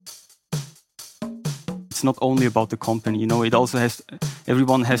it's not only about the company. You know, it also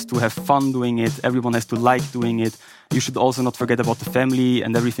everyone has to have fun doing it. Everyone has to like doing it. You should also not forget about the family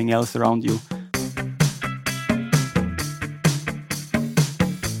and everything else around you.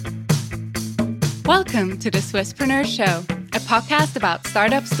 Welcome to the Swisspreneur Show, a podcast about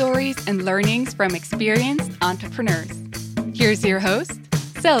startup stories and learnings from experienced entrepreneurs. Here's your host,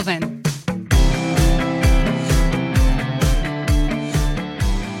 Sylvan.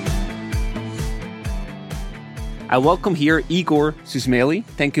 I welcome here Igor Zuzmeli.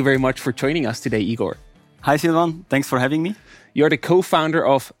 Thank you very much for joining us today, Igor. Hi, Sylvan. Thanks for having me. You're the co-founder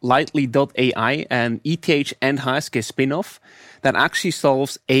of Lightly.ai, an ETH and HSK spin-off that actually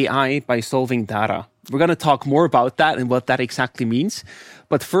solves AI by solving data. We're going to talk more about that and what that exactly means.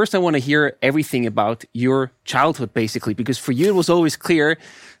 But first, I want to hear everything about your childhood, basically, because for you, it was always clear,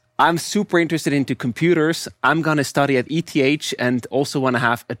 I'm super interested into computers. I'm going to study at ETH and also want to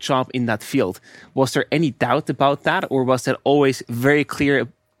have a job in that field. Was there any doubt about that, or was that always very clear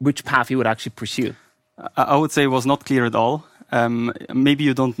which path you would actually pursue? I would say it was not clear at all. Maybe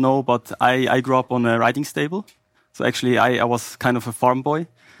you don't know, but I grew up on a riding stable. So actually, I was kind of a farm boy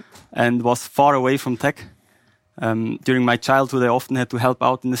and was far away from tech. During my childhood, I often had to help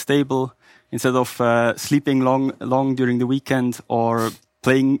out in the stable instead of sleeping long during the weekend or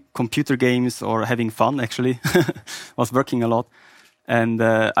playing computer games or having fun. Actually, was working a lot, and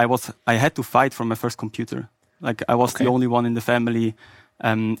I had to fight for my first computer. Like I was the only one in the family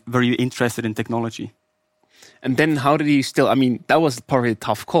very interested in technology. And then how did you still, I mean, that was probably a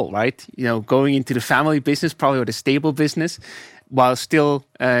tough call, right? You know, going into the family business, probably, or the stable business, while still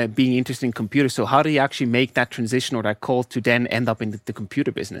being interested in computers. So how do you actually make that transition or that call to then end up in the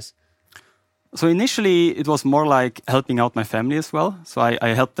computer business? So initially, it was more like helping out my family as well. So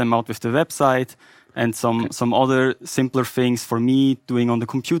I helped them out with the website and some other simpler things for me doing on the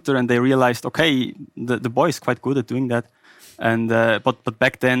computer. And they realized, okay, the boy is quite good at doing that. And but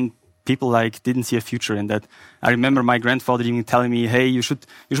back then, people didn't see a future in that. I remember my grandfather even telling me, "Hey, you should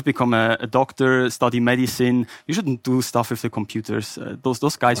become a doctor, study medicine. You shouldn't do stuff with the computers.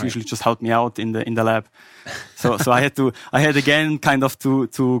 Those guys usually just help me out in the lab." So I had again kind of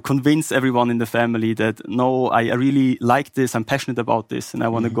to convince everyone in the family that no, I really like this. I'm passionate about this, and I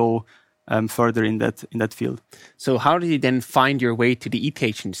want to go further in that field. So how did you then find your way to the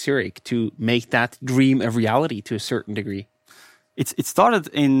ETH in Zurich to make that dream a reality to a certain degree? It started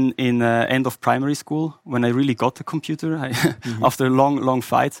in end of primary school when I really got a computer after long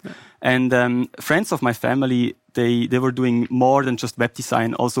fights. And friends of my family, they were doing more than just web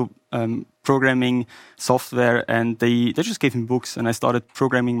design, also programming software, and they just gave me books, and I started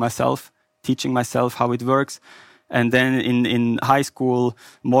programming myself, teaching myself how it works. And then in high school,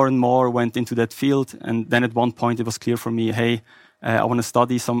 more and more went into that field. And then at one point it was clear for me, hey, I want to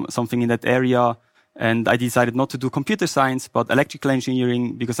study something in that area. And I decided not to do computer science, but electrical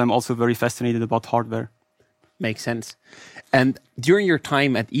engineering, because I'm also very fascinated about hardware. Makes sense. And during your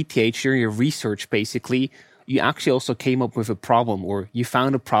time at ETH, during your research, basically, you actually also came up with a problem, or you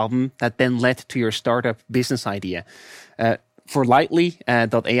found a problem that then led to your startup business idea. For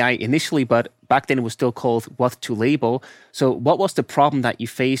Lightly.ai initially, but back then it was still called What to Label. So what was the problem that you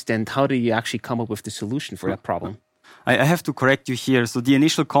faced, and how did you actually come up with the solution for that problem? I have to correct you here. So the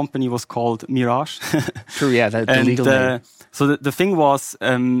initial company was called Mirage. True, yeah, the legal name. So the thing was,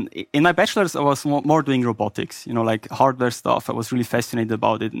 in my bachelor's, I was more doing robotics, like hardware stuff. I was really fascinated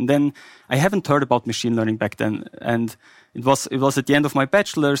about it. And then I haven't heard about machine learning back then. And it was at the end of my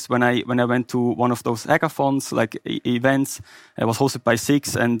bachelor's when I went to one of those hackathons, like events. It was hosted by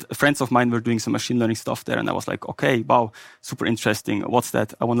SIX, and friends of mine were doing some machine learning stuff there. And I was like, okay, wow, super interesting. What's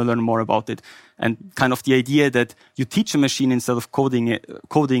that? I want to learn more about it. And kind of the idea that you teach a machine instead of coding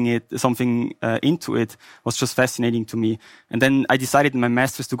it something into it was just fascinating to me. And then I decided in my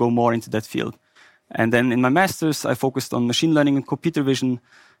master's to go more into that field. And then in my master's, I focused on machine learning and computer vision.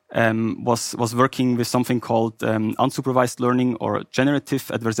 Was working with something called unsupervised learning or generative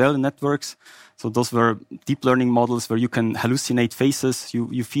adversarial networks. So those were deep learning models where you can hallucinate faces.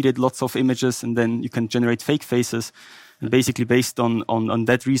 You feed it lots of images, and then you can generate fake faces. And basically based on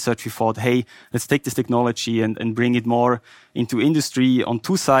that research, we thought, hey, let's take this technology and bring it more into industry on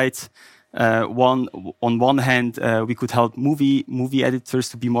two sides. On one hand, we could help movie editors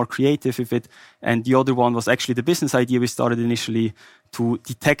to be more creative with it, and the other one was actually the business idea we started initially to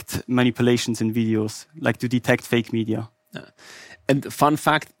detect manipulations in videos, like to detect fake media. And fun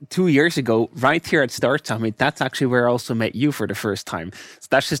fact, 2 years ago, right here at Start Summit, that's actually where I also met you for the first time. So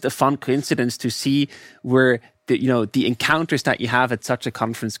that's just a fun coincidence to see where the encounters that you have at such a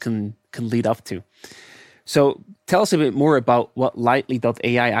conference can lead up to. So tell us a bit more about what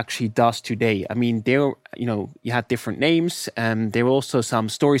Lightly.ai actually does today. I mean, there, you had different names, and there were also some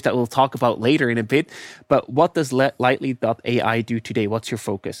stories that we'll talk about later in a bit. But what does Lightly.ai do today? What's your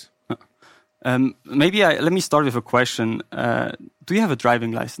focus? Let me start with a question. Do you have a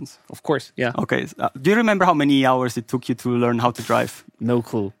driving license? Of course, yeah. Okay. Do you remember how many hours it took you to learn how to drive? No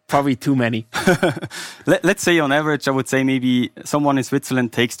clue. Probably too many. Let's say on average, I would say maybe someone in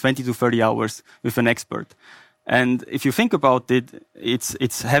Switzerland takes 20 to 30 hours with an expert. And if you think about it,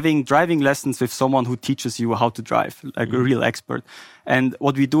 it's having driving lessons with someone who teaches you how to drive, like a real expert. And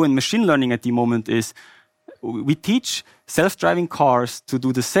what we do in machine learning at the moment is we teach self-driving cars to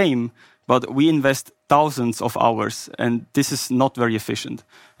do the same, but we invest thousands of hours, and this is not very efficient.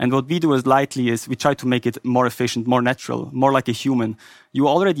 And what we do as Lightly is we try to make it more efficient, more natural, more like a human. You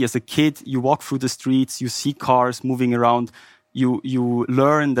already, as a kid, you walk through the streets, you see cars moving around, you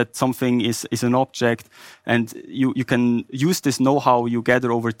learn that something is an object, and you can use this know-how you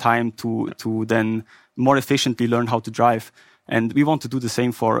gather over time to then more efficiently learn how to drive. And we want to do the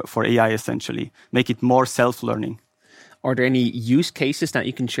same for AI, essentially, make it more self-learning. Are there any use cases that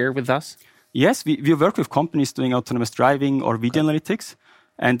you can share with us? Yes, we work with companies doing autonomous driving or video analytics.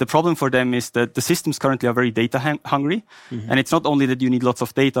 And the problem for them is that the systems currently are very data hungry. And it's not only that you need lots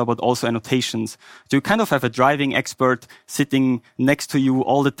of data, but also annotations. So you kind of have a driving expert sitting next to you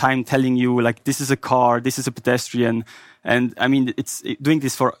all the time telling you, like, this is a car, this is a pedestrian. And I mean, doing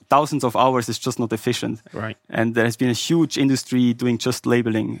this for thousands of hours is just not efficient. Right. And there has been a huge industry doing just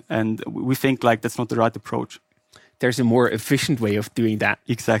labeling. And we think like that's not the right approach. There's a more efficient way of doing that.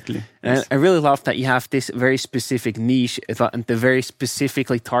 Exactly. And yes. I really love that you have this very specific niche and the very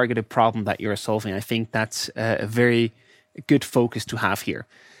specifically targeted problem that you're solving. I think that's a very good focus to have here.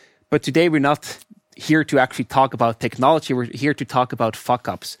 But today we're not here to actually talk about technology. We're here to talk about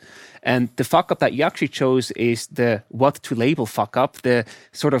fuck-ups. And the fuck-up that you actually chose is the what to label fuck-up, the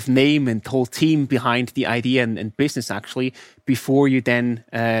sort of name and whole team behind the idea and business actually, before you then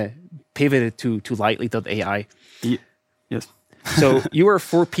pivoted to Lightly.ai. Yes. So you were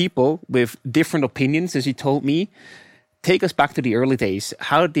 4 people with different opinions, as you told me. Take us back to the early days.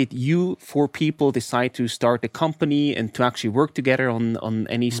 How did you 4 people decide to start a company and to actually work together on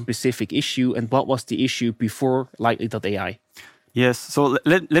any specific issue? And what was the issue before Lightly.ai? Yes. So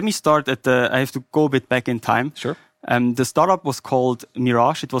let me start I have to go a bit back in time. Sure. The startup was called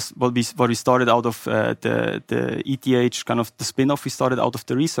Mirage. It was what we started out of the ETH, kind of the spin-off we started out of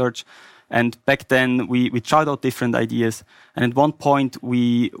the research. And back then, we tried out different ideas. And at one point,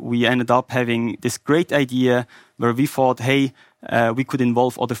 we ended up having this great idea where we thought, hey, we could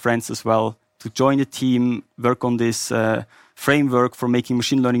involve other friends as well to join the team, work on this framework for making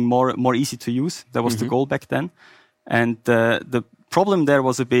machine learning more easy to use. That was the goal back then. And the problem there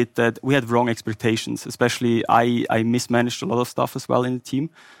was a bit that we had wrong expectations, especially I mismanaged a lot of stuff as well in the team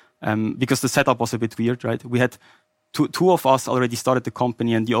because the setup was a bit weird, right? We had two of us already started the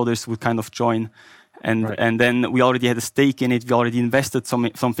company and the others would kind of join. And then we already had a stake in it. We already invested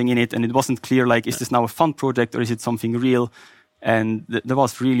something in it. And it wasn't clear, like, is this now a fun project or is it something real? And there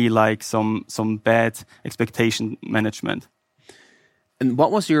was really like some bad expectation management. And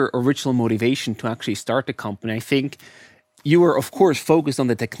what was your original motivation to actually start the company? I think you were, of course, focused on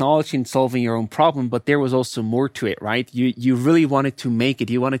the technology and solving your own problem, but there was also more to it, right? You really wanted to make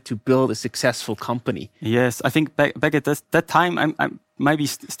it. You wanted to build a successful company. Yes, I think back at that time, I'm maybe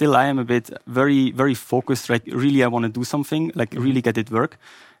still I am a bit very, very focused. Like, really, I want to do something, like really get it work.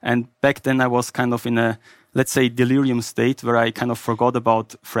 And back then, I was kind of in a, let's say, delirium state where I kind of forgot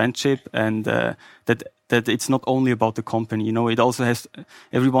about friendship and that it's not only about the company, you know, it also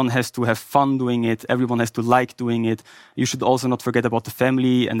everyone has to have fun doing it. Everyone has to like doing it. You should also not forget about the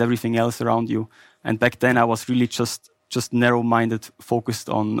family and everything else around you. And back then I was really just narrow-minded, focused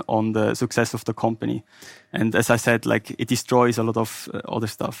on the success of the company. And as I said, like, it destroys a lot of other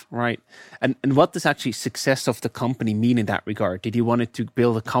stuff. Right. And what does actually success of the company mean in that regard? Did you want it to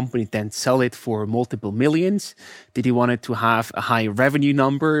build a company, then sell it for multiple millions? Did you want it to have a high revenue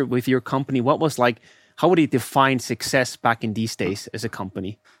number with your company? What was like, how would you define success back in these days as a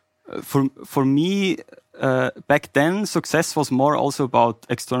company? For me, back then, success was more also about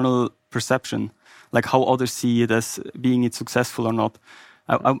external perception, like how others see it as being it successful or not.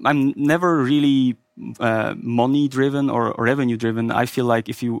 I'm never really money driven or revenue driven. I feel like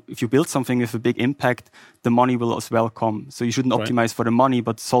if you build something with a big impact, the money will as well come. So you shouldn't optimize for the money,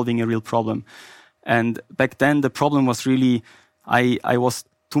 but solving a real problem. And back then, the problem was really I was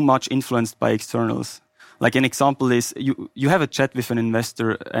too much influenced by externals. Like an example is you have a chat with an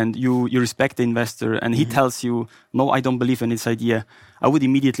investor and you respect the investor and he tells you, no, I don't believe in this idea. I would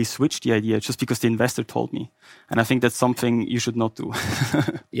immediately switch the idea just because the investor told me. And I think that's something you should not do.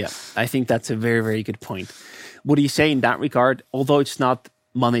 Yeah, I think that's a very, very good point. What do you say in that regard? Although it's not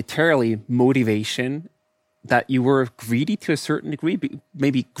monetarily motivation, that you were greedy to a certain degree,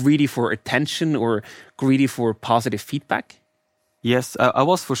 maybe greedy for attention or greedy for positive feedback? Yes, I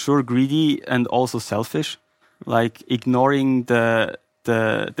was for sure greedy and also selfish, like ignoring the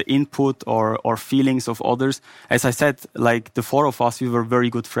input or feelings of others. As I said, like the four of us, we were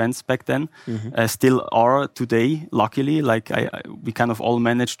very good friends back then, still are today, luckily. Like we kind of all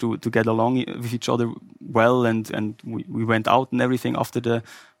managed to get along with each other well, and we went out and everything after the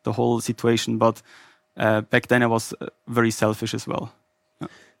whole situation. But back then I was very selfish as well.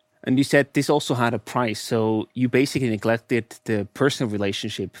 And you said this also had a price. So you basically neglected the personal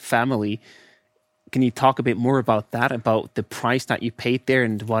relationship, family. Can you talk a bit more about that, about the price that you paid there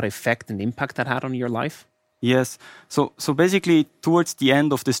and what effect and impact that had on your life? Yes. So basically, towards the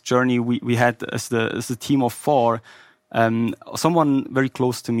end of this journey, we had as a team of four, someone very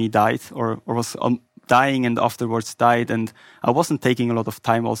close to me died or was dying and afterwards died. And I wasn't taking a lot of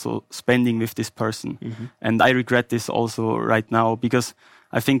time also spending with this person. And I regret this also right now because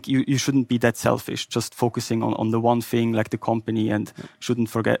I think you shouldn't be that selfish, just focusing on the one thing like the company, and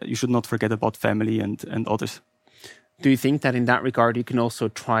you should not forget about family and others. Do you think that in that regard you can also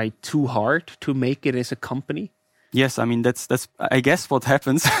try too hard to make it as a company? Yes, I mean that's I guess what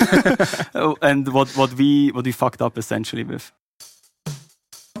happens and what we fucked up essentially with.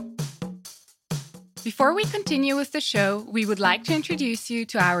 Before we continue with the show, we would like to introduce you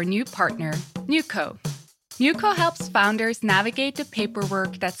to our new partner, Nuco. Nuco helps founders navigate the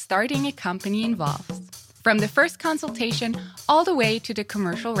paperwork that starting a company involves. From the first consultation all the way to the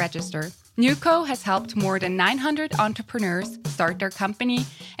commercial register, Nuco has helped more than 900 entrepreneurs start their company,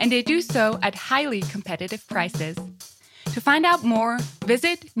 and they do so at highly competitive prices. To find out more,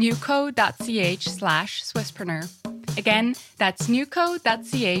 visit nuco.ch/Swisspreneur. Again, that's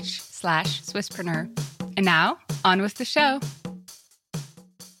nuco.ch/Swisspreneur. And now, on with the show.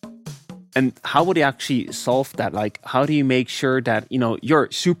 And how would you actually solve that? Like, how do you make sure that, you're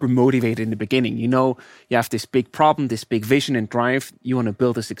super motivated in the beginning? You have this big problem, this big vision and drive. You want to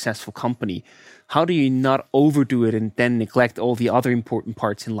build a successful company. How do you not overdo it and then neglect all the other important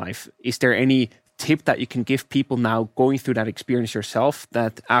parts in life? Is there any tip that you can give people now going through that experience yourself,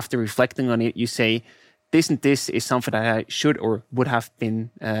 that after reflecting on it, you say, this and this is something that I should or would have been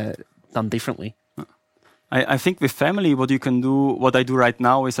done differently? I think with family, what you can do, what I do right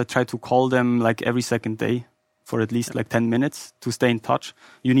now is I try to call them like every second day for at least like 10 minutes to stay in touch.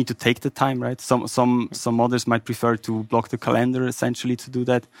 You need to take the time, right? Some others might prefer to block the calendar essentially to do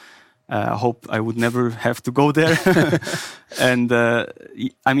that. I hope I would never have to go there. And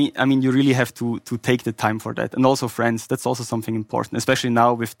I mean, you really have to take the time for that. And also friends, that's also something important, especially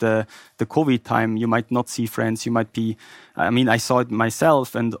now with the COVID time. You might not see friends. You might be, I saw it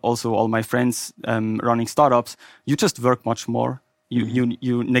myself and also all my friends running startups. You just work much more.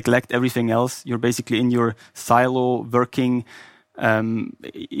 You neglect everything else. You're basically in your silo working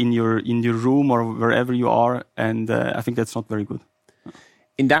in your room or wherever you are. And I think that's not very good.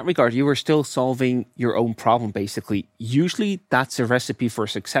 In that regard, you were still solving your own problem, basically. Usually that's a recipe for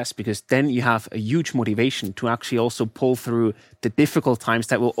success, because then you have a huge motivation to actually also pull through the difficult times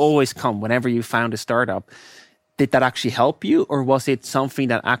that will always come whenever you found a startup. Did that actually help you, or was it something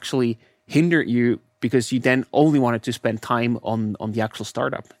that actually hindered you because you then only wanted to spend time on the actual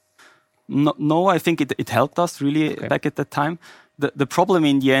startup? No, I think it helped us really back at that time. The problem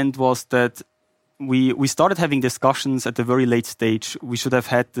in the end was that we started having discussions at a very late stage. We should have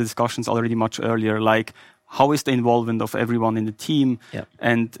had the discussions already much earlier, like how is the involvement of everyone in the team? Yeah.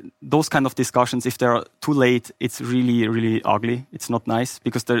 And those kind of discussions, if they're too late, it's really, really ugly. It's not nice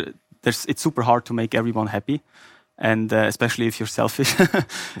because it's super hard to make everyone happy. And especially if you're selfish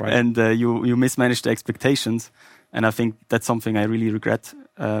right. And you mismanage the expectations. And I think that's something I really regret,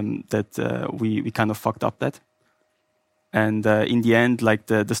 that we kind of fucked up that. And in the end, like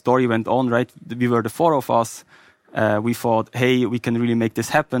the story went on, right? We were the four of us. We thought, hey, we can really make this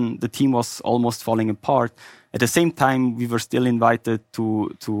happen. The team was almost falling apart. At the same time, we were still invited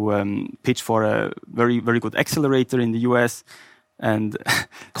to pitch for a very, very good accelerator in the US. And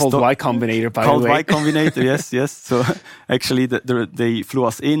called Y Combinator, by the way. Called Y Combinator, yes. So actually, they flew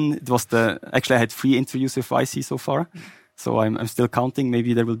us in. Actually, I had 3 interviews with YC so far. So I'm still counting.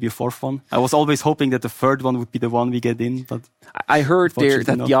 Maybe there will be a 4th one. I was always hoping that the 3rd one would be the one we get in, but I heard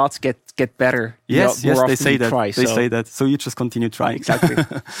that the odds get better. Yes, they say that. They say that. So you just continue trying. Exactly.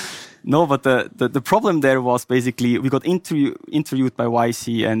 No, but the problem there was basically we got interviewed by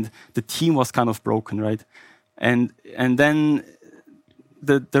YC, and the team was kind of broken, right? And then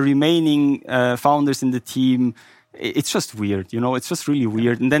the remaining founders in the team, it's just weird, it's just really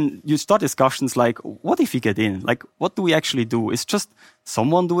weird. And then you start discussions like, what if we get in? Like, what do we actually do? Is just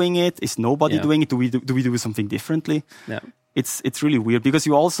someone doing it? Is nobody doing it? Do we do something differently? Yeah. It's really weird because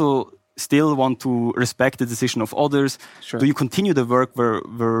you also still want to respect the decision of others. Sure. Do you continue the work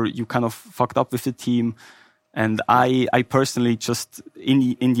where you kind of fucked up with the team? And I personally just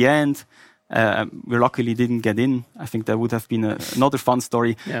in the end, we luckily didn't get in. I think that would have been another fun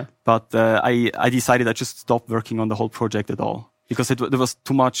story. Yeah. But I decided I just stopped working on the whole project at all because there was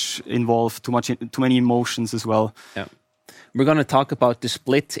too much involved, too many emotions as well. Yeah. We're going to talk about the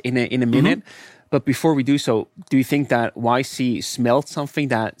split in a minute. Mm-hmm. But before we do so, do you think that YC smelled something,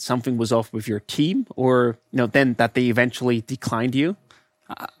 that something was off with your team, or then that they eventually declined you?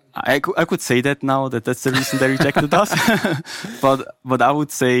 I could say that now that's the reason they rejected us, but I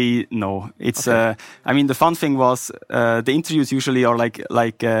would say no. It's okay. I mean, the fun thing was the interviews usually are like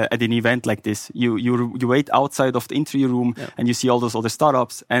at an event like this. You wait outside of the interview room and you see all those other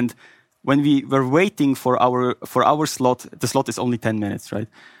startups. And when we were waiting for our slot, the slot is only 10 minutes, right?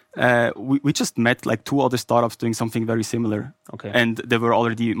 We just met like 2 other startups doing something very similar, and they were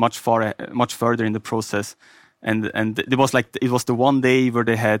already much further in the process. And it was the one day where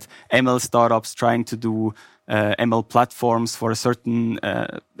they had ML startups trying to do ML platforms for a certain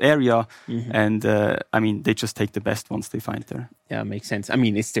area, and I mean they just take the best ones they find there. Yeah, makes sense. I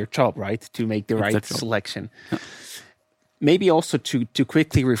mean it's their job, right, to make the right selection. Maybe also to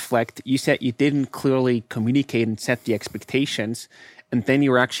quickly reflect, you said you didn't clearly communicate and set the expectations, and then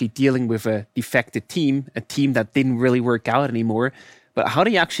you were actually dealing with a defected team, a team that didn't really work out anymore. But how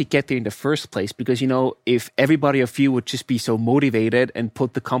do you actually get there in the first place? Because, if everybody of you would just be so motivated and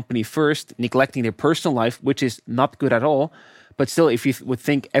put the company first, neglecting their personal life, which is not good at all, but still, if you would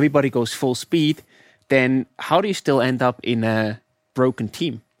think everybody goes full speed, then how do you still end up in a broken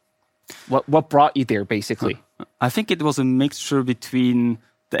team? What brought you there, basically? I think it was a mixture between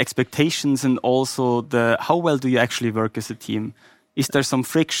the expectations and also how well do you actually work as a team? Is there some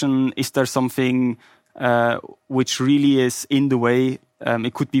friction? Is there something which really is in the way?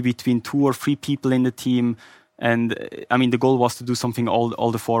 It could be between 2 or 3 people in the team. And I mean, the goal was to do something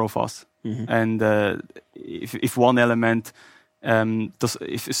all the 4 of us. Mm-hmm. And if one element,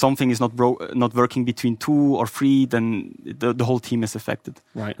 if something is not working between 2 or 3, then the whole team is affected.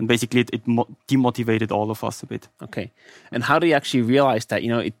 Right. And basically it demotivated all of us a bit. Okay. And how do you actually realize that,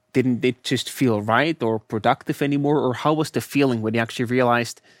 it didn't just feel right or productive anymore? Or how was the feeling when you actually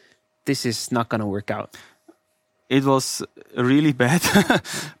realized this is not going to work out? It was really bad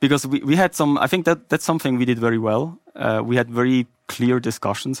because we had I think that's something we did very well. We had very clear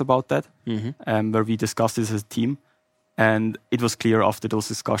discussions about that, where we discussed this as a team. And it was clear after those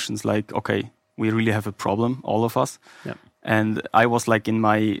discussions, like, okay, we really have a problem, all of us. Yeah. And I was like in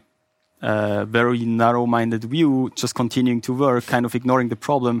my very narrow-minded view, just continuing to work, kind of ignoring the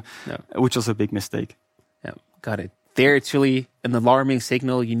problem, which was a big mistake. Yeah, got it. There, it's really an alarming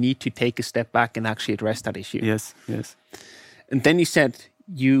signal. You need to take a step back and actually address that issue. Yes. And then you said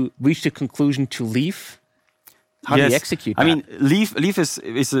you reached a conclusion to leave. How do you execute that? I mean, leave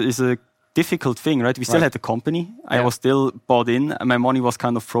is a difficult thing, right? We still had the company. I was still bought in. My money was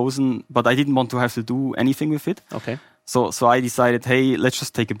kind of frozen, but I didn't want to have to do anything with it. Okay. So I decided, hey, let's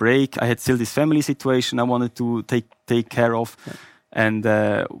just take a break. I had still this family situation I wanted to take care of, and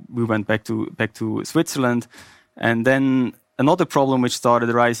we went back to Switzerland. And then another problem which started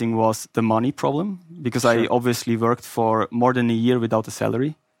arising was the money problem, because I obviously worked for more than a year without a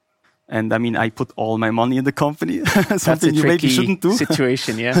salary. And I mean, I put all my money in the company, something you maybe shouldn't do.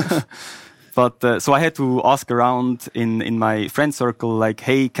 Situation, yeah. But so I had to ask around in my friend circle, like,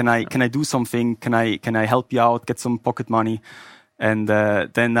 hey, can I do something? Can I help you out? Get some pocket money? And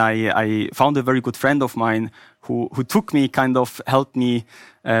then I found a very good friend of mine who took me, kind of helped me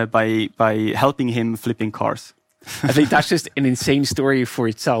by helping him flipping cars. I think that's just an insane story for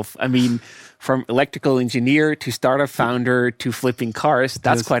itself. I mean, from electrical engineer to startup founder to flipping cars,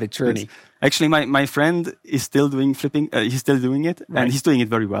 that's quite a journey. Yes. Actually, my friend is still doing flipping. He's still doing it, and he's doing it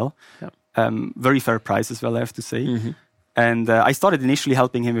very well. Yeah. Very fair price as well, I have to say. Mm-hmm. And I started initially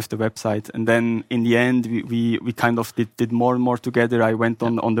helping him with the website, and then in the end, we kind of did more and more together. I went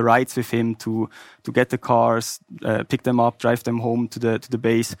on the rides with him to get the cars, pick them up, drive them home to the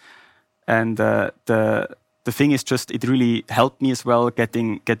base, and the thing is just it really helped me as well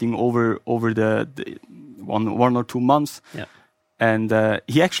getting over the 1 or 2 months. Yeah. And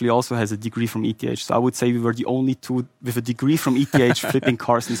he actually also has a degree from ETH. So I would say we were the only two with a degree from ETH flipping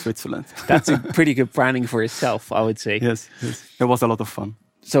cars in Switzerland. That's a pretty good branding for itself, I would say. Yes. It was a lot of fun.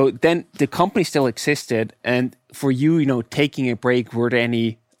 So then the company still existed. And for you, taking a break, were there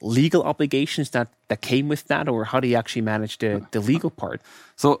any legal obligations that came with that? Or how do you actually manage the legal part?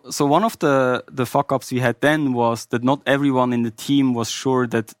 So one of the fuck-ups we had then was that not everyone in the team was sure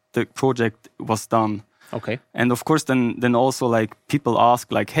that the project was done. Okay. And of course, then also like people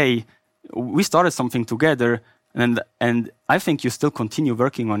ask like, hey, we started something together, and I think you still continue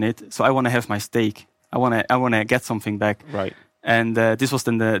working on it. So I want to have my stake. I want to get something back. Right. And this was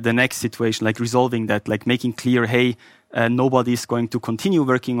then the next situation, like resolving that, like making clear, hey, nobody's going to continue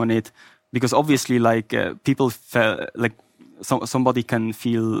working on it, because obviously, like people felt like somebody can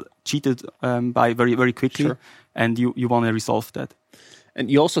feel cheated by very very quickly, sure. And you want to resolve that. And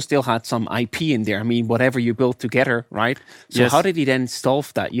you also still had some IP in there. I mean, whatever you built together, right? So yes. How did you then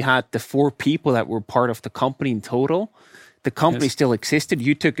solve that? You had the 4 people that were part of the company in total. The company yes. still existed.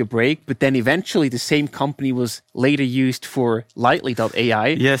 You took a break, but then eventually the same company was later used for Lightly.ai.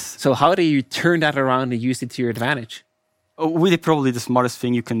 Yes. So how do you turn that around and use it to your advantage? We did probably the smartest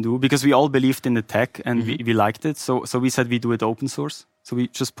thing you can do, because we all believed in the tech and we liked it. So we said we do it open source. So we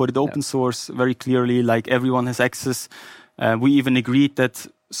just put it open source very clearly, like everyone has access. We even agreed that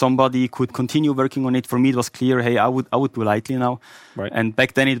somebody could continue working on it. For me, it was clear, hey, I would do Lightly now. Right. And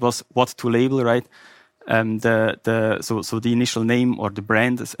back then it was what to label, right? So the initial name or the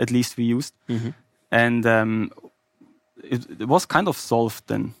brand, at least we used. And it was kind of solved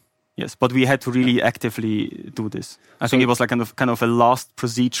then. Yes, but we had to really actively do this. I think it was like kind of a last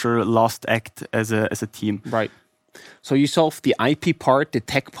procedure, last act as a team. Right. So you solved the IP part, the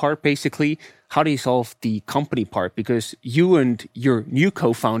tech part, basically. How do you solve the company part? Because you and your new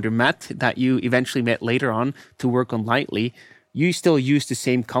co-founder, Matt, that you eventually met later on to work on Lightly, you still use the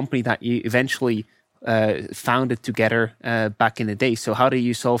same company that you eventually founded together back in the day. So how do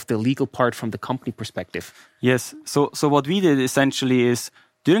you solve the legal part from the company perspective? Yes. So what we did essentially is,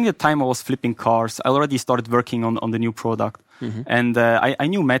 during the time I was flipping cars, I already started working on the new product. And I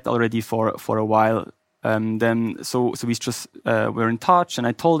knew Matt already for a while. So we just were in touch, and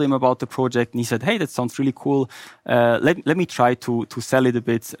I told him about the project, and he said, hey, that sounds really cool. Let me try to sell it a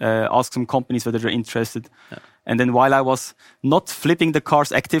bit, ask some companies whether they're interested. Yeah. And then while I was not flipping the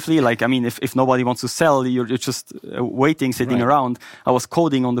cars actively, like, I mean, if nobody wants to sell, you're just waiting, sitting around. I was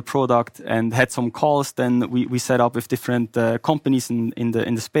coding on the product and had some calls. Then we set up with different companies in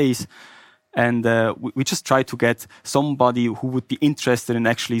the space. And we just tried to get somebody who would be interested in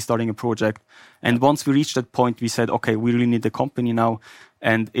actually starting a project. And once we reached that point, we said, okay, we really need the company now.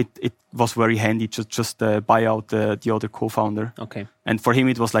 And it was very handy to just buy out the other co-founder. Okay. And for him,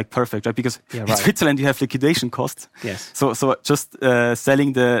 it was like perfect, right? Because in Switzerland, you have liquidation costs. Yes. So just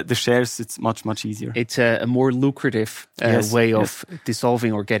selling the shares, it's much easier. It's a more lucrative way of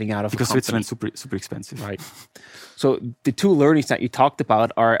dissolving or getting out of because a company. Switzerland's super expensive. Right. So the 2 learnings that you talked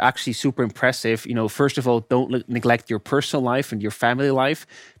about are actually super impressive. First of all, don't neglect your personal life and your family life.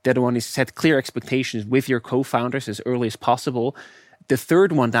 The other one is set clear expectations with your co-founders as early as possible. The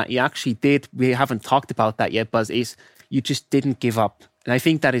third one that you actually did, we haven't talked about that yet, Buzz, is you just didn't give up. And I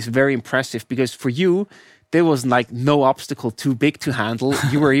think that is very impressive, because for you, there was like no obstacle too big to handle.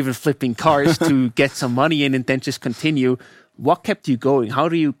 You were even flipping cars to get some money in and then just continue. What kept you going? How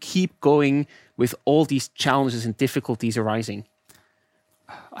do you keep going with all these challenges and difficulties arising?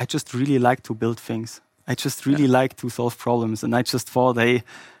 I just really like to build things. I just really like to solve problems. And I just thought, hey,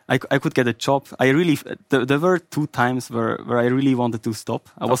 I could get a job. There were 2 times where I really wanted to stop.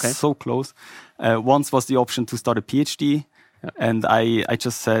 I was so close. Once was the option to start a PhD. And I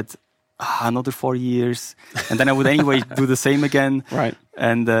just said, another 4 years. And then I would anyway do the same again. Right.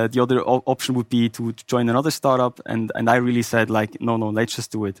 And the other option would be to join another startup. And I really said, like, no, let's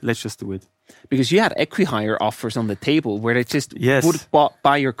just do it. Let's just do it. Because you had equihire offers on the table where they just would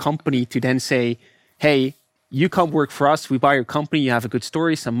buy your company to then say, hey, you come work for us, we buy your company, you have a good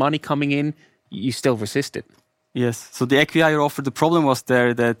story, some money coming in, you still resisted. Yes. So the equihire offer, the problem was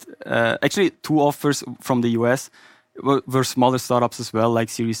there that actually 2 offers from the US were smaller startups as well, like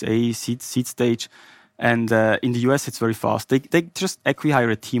Series A, seed stage. And in the US, it's very fast. They just equihire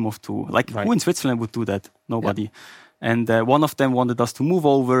a team of 2. Like who in Switzerland would do that? Nobody. Yeah. And one of them wanted us to move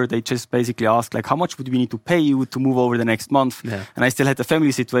over. They just basically asked, like, how much would we need to pay you to move over the next month? Yeah. And I still had a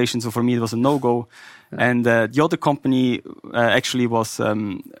family situation, so for me it was a no-go. Yeah. And the other company actually was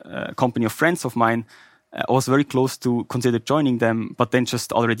a company of friends of mine. I was very close to consider joining them, but then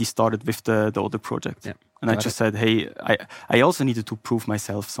just already started with the other project. Yeah. And I just said, hey, I also needed to prove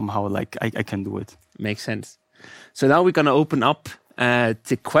myself somehow, like I can do it. Makes sense. So now we're going to open up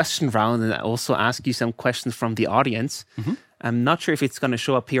the question round and also ask you some questions from the audience. I'm not sure if it's going to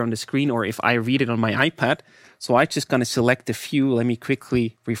show up here on the screen or if I read it on my iPad. So I'm just going to select a few. Let me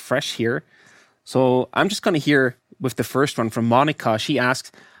quickly refresh here. So I'm just going to hear with the first one from Monica. She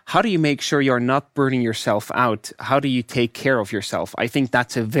asks, how do you make sure you're not burning yourself out? How do you take care of yourself? I think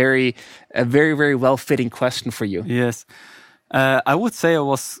that's a very, very well-fitting question for you. Yes. I would say I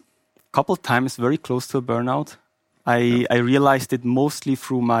was a couple of times very close to a burnout. I realized it mostly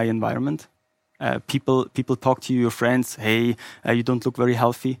through my environment. People talk to you, your friends, hey, you don't look very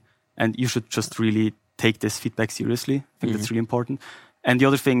healthy. And you should just really take this feedback seriously. I think that's really important. And the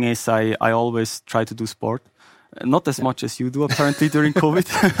other thing is I always try to do sport. Not as much as you do, apparently, during COVID,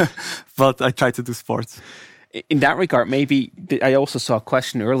 but I try to do sports. In that regard, maybe I also saw a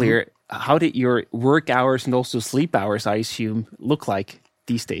question earlier. How did your work hours and also sleep hours, I assume, look like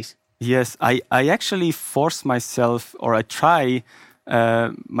these days? Yes, I actually force myself, or I try.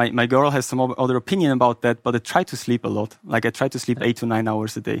 My girl has some other opinion about that, but I try to sleep a lot. Like I try to sleep 8 to 9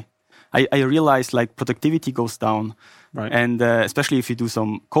 hours a day. I realize like productivity goes down. Right. And especially if you do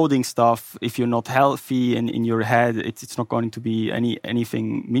some coding stuff, if you're not healthy in your head, it's not going to be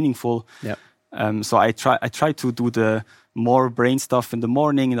anything meaningful. Yeah. So I try to do the more brain stuff in the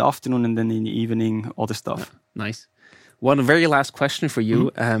morning, in the afternoon, and then in the evening, other stuff. Yeah. Nice. One very last question for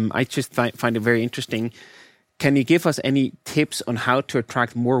you. I just find it very interesting. Can you give us any tips on how to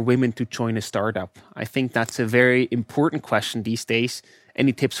attract more women to join a startup? I think that's a very important question these days.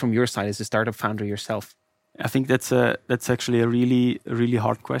 Any tips from your side as a startup founder yourself? I think that's actually a really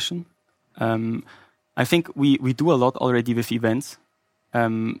hard question. I think we do a lot already with events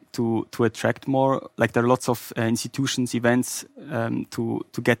to attract more. Like there are lots of institutions, events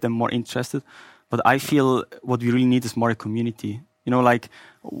to get them more interested. But I feel what we really need is more a community. You know, like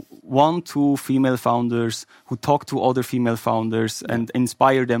 1-2 female founders who talk to other female founders and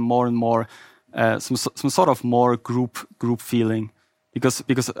inspire them more and more. Some sort of more group feeling. Because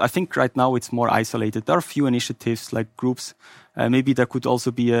I think right now it's more isolated. There are a few initiatives like groups. Maybe there could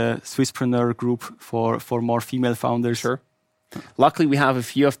also be a Swisspreneur group for more female founders. Sure. Luckily, we have a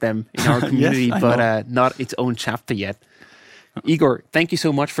few of them in our community, yes, but not its own chapter yet. Igor, thank you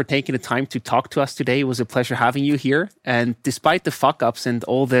so much for taking the time to talk to us today. It was a pleasure having you here. And despite the fuck-ups and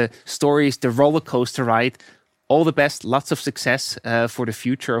all the stories, the roller coaster ride, all the best, lots of success for the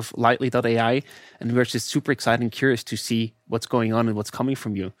future of Lightly.ai. And we're just super excited and curious to see what's going on and what's coming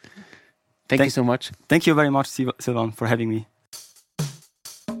from you. Thank you so much. Thank you very much, Sylvain, for having me.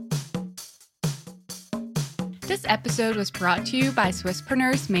 This episode was brought to you by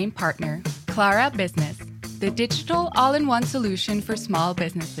Swisspreneur's main partner, Klara Business, the digital all-in-one solution for small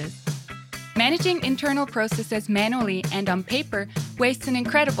businesses. Managing internal processes manually and on paper wastes an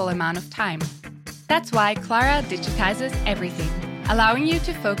incredible amount of time. That's why Klara digitizes everything, allowing you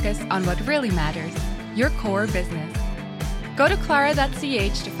to focus on what really matters, your core business. Go to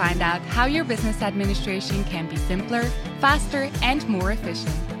klara.ch to find out how your business administration can be simpler, faster, and more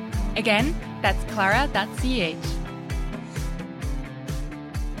efficient. Again, that's klara.ch.